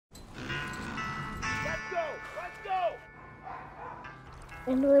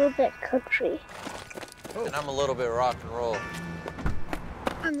and a little bit country. And I'm a little bit rock and roll.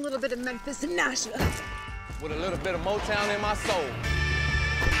 I'm a little bit of Memphis and Nashville. With a little bit of Motown in my soul.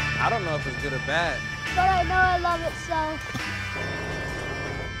 I don't know if it's good or bad. But I know I love it so.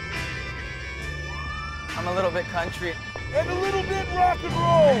 I'm a little bit country. And a little bit rock and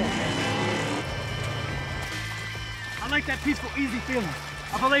roll. I like that peaceful, easy feeling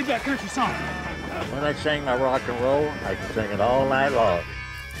of a laid-back country song. When I sing my rock and roll, I can sing it all night long.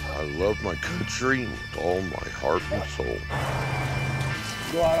 I love my country with all my heart and soul.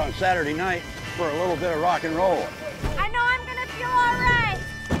 Go out on Saturday night for a little bit of rock and roll. I know I'm gonna feel all right.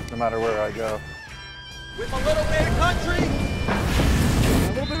 No matter where I go. With a little bit of country, and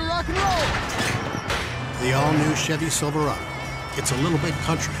a little bit of rock and roll. The all-new Chevy Silverado. It's a little bit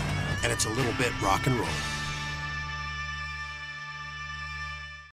country, and it's a little bit rock and roll.